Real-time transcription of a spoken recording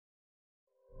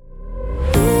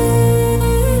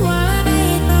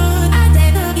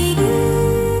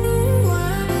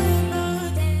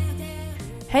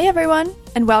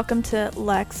and welcome to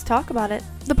Lex Talk About It,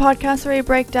 the podcast where we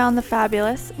break down the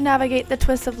fabulous, navigate the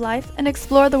twists of life, and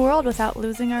explore the world without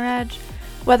losing our edge.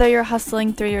 Whether you're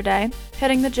hustling through your day,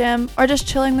 hitting the gym, or just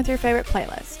chilling with your favorite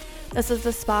playlist, this is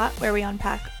the spot where we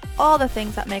unpack all the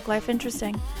things that make life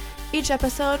interesting. Each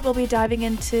episode, we'll be diving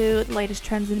into the latest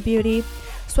trends in beauty,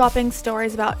 swapping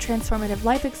stories about transformative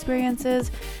life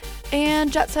experiences,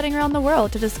 and jet-setting around the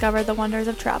world to discover the wonders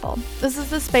of travel. This is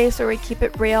the space where we keep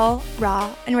it real,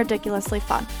 raw, and ridiculously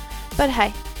fun. But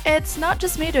hey, it's not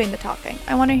just me doing the talking.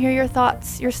 I want to hear your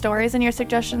thoughts, your stories, and your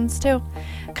suggestions too.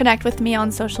 Connect with me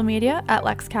on social media at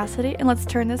Lex Cassidy, and let's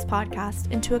turn this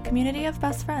podcast into a community of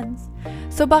best friends.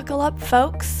 So buckle up,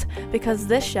 folks, because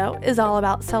this show is all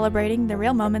about celebrating the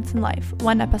real moments in life,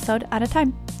 one episode at a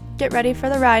time. Get ready for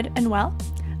the ride, and well,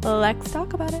 let's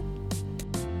talk about it.